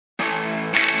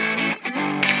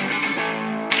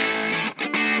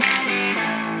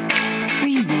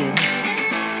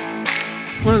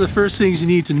of the first things you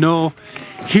need to know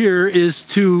here is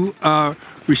to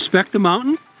respect the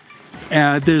mountain.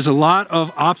 There's a lot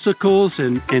of obstacles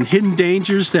and hidden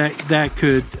dangers that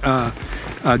could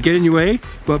get in your way,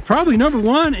 but probably number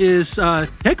one is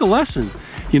take a lesson.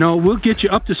 You know, we'll get you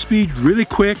up to speed really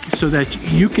quick so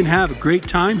that you can have a great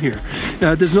time here.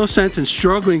 There's no sense in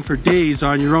struggling for days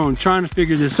on your own trying to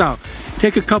figure this out.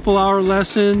 Take a couple-hour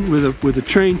lesson with a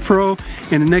trained pro,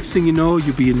 and the next thing you know,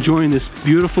 you'll be enjoying this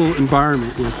beautiful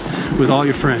environment with all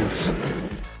your friends.